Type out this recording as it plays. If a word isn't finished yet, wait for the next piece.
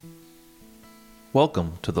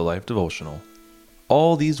Welcome to the Life Devotional,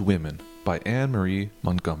 All These Women by Anne-Marie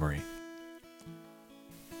Montgomery.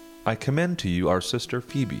 I commend to you our sister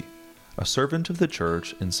Phoebe, a servant of the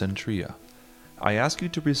church in Centria. I ask you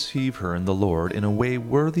to receive her in the Lord in a way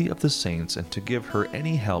worthy of the saints and to give her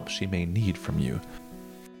any help she may need from you,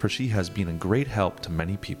 for she has been a great help to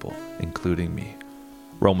many people, including me.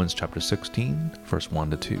 Romans chapter 16, verse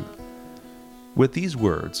 1-2. With these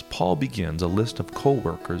words, Paul begins a list of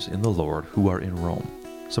co-workers in the Lord who are in Rome.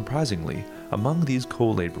 Surprisingly, among these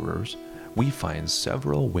co-laborers, we find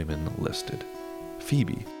several women listed.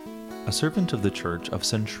 Phoebe, a servant of the church of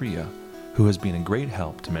Centria, who has been a great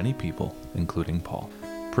help to many people, including Paul.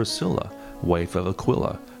 Priscilla, wife of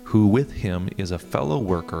Aquila, who with him is a fellow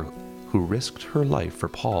worker who risked her life for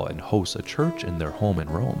Paul and hosts a church in their home in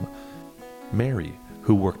Rome. Mary,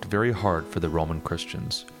 who worked very hard for the Roman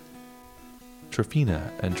Christians.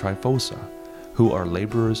 Tryphena and Tryphosa, who are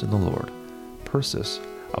laborers in the Lord. Persis,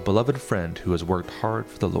 a beloved friend who has worked hard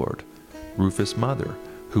for the Lord. Rufus' mother,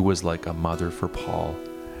 who was like a mother for Paul.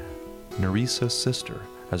 Neresa's sister,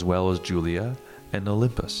 as well as Julia and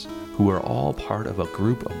Olympus, who are all part of a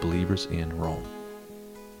group of believers in Rome.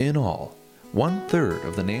 In all, 1/3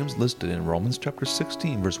 of the names listed in Romans chapter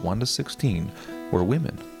 16, verse 1-16 were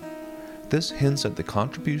women. This hints at the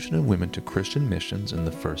contribution of women to Christian missions in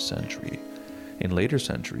the first century. In later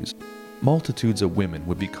centuries, multitudes of women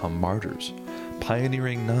would become martyrs,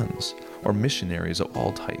 pioneering nuns, or missionaries of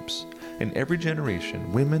all types. In every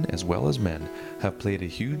generation, women as well as men have played a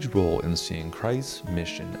huge role in seeing Christ's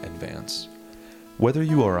mission advance. Whether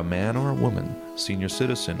you are a man or a woman, senior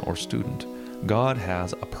citizen or student, God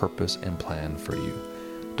has a purpose and plan for you.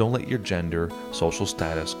 Don't let your gender, social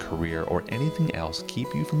status, career, or anything else keep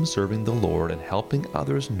you from serving the Lord and helping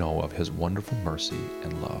others know of His wonderful mercy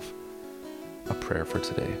and love. A prayer for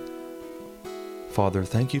today. Father,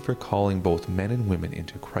 thank you for calling both men and women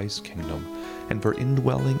into Christ's kingdom and for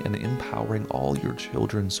indwelling and empowering all your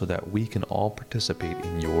children so that we can all participate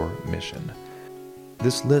in your mission.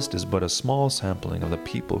 This list is but a small sampling of the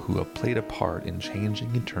people who have played a part in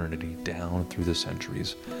changing eternity down through the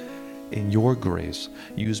centuries. In your grace,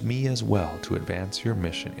 use me as well to advance your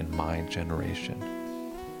mission in my generation.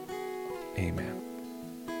 Amen.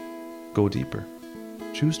 Go deeper.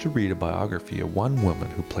 Choose to read a biography of one woman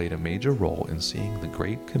who played a major role in seeing the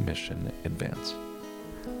Great Commission advance.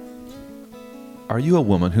 Are you a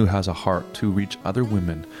woman who has a heart to reach other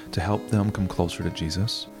women to help them come closer to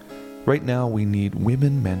Jesus? Right now, we need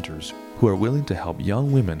women mentors who are willing to help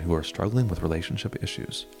young women who are struggling with relationship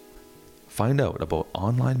issues. Find out about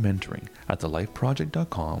online mentoring at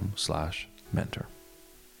thelifeproject.com/mentor.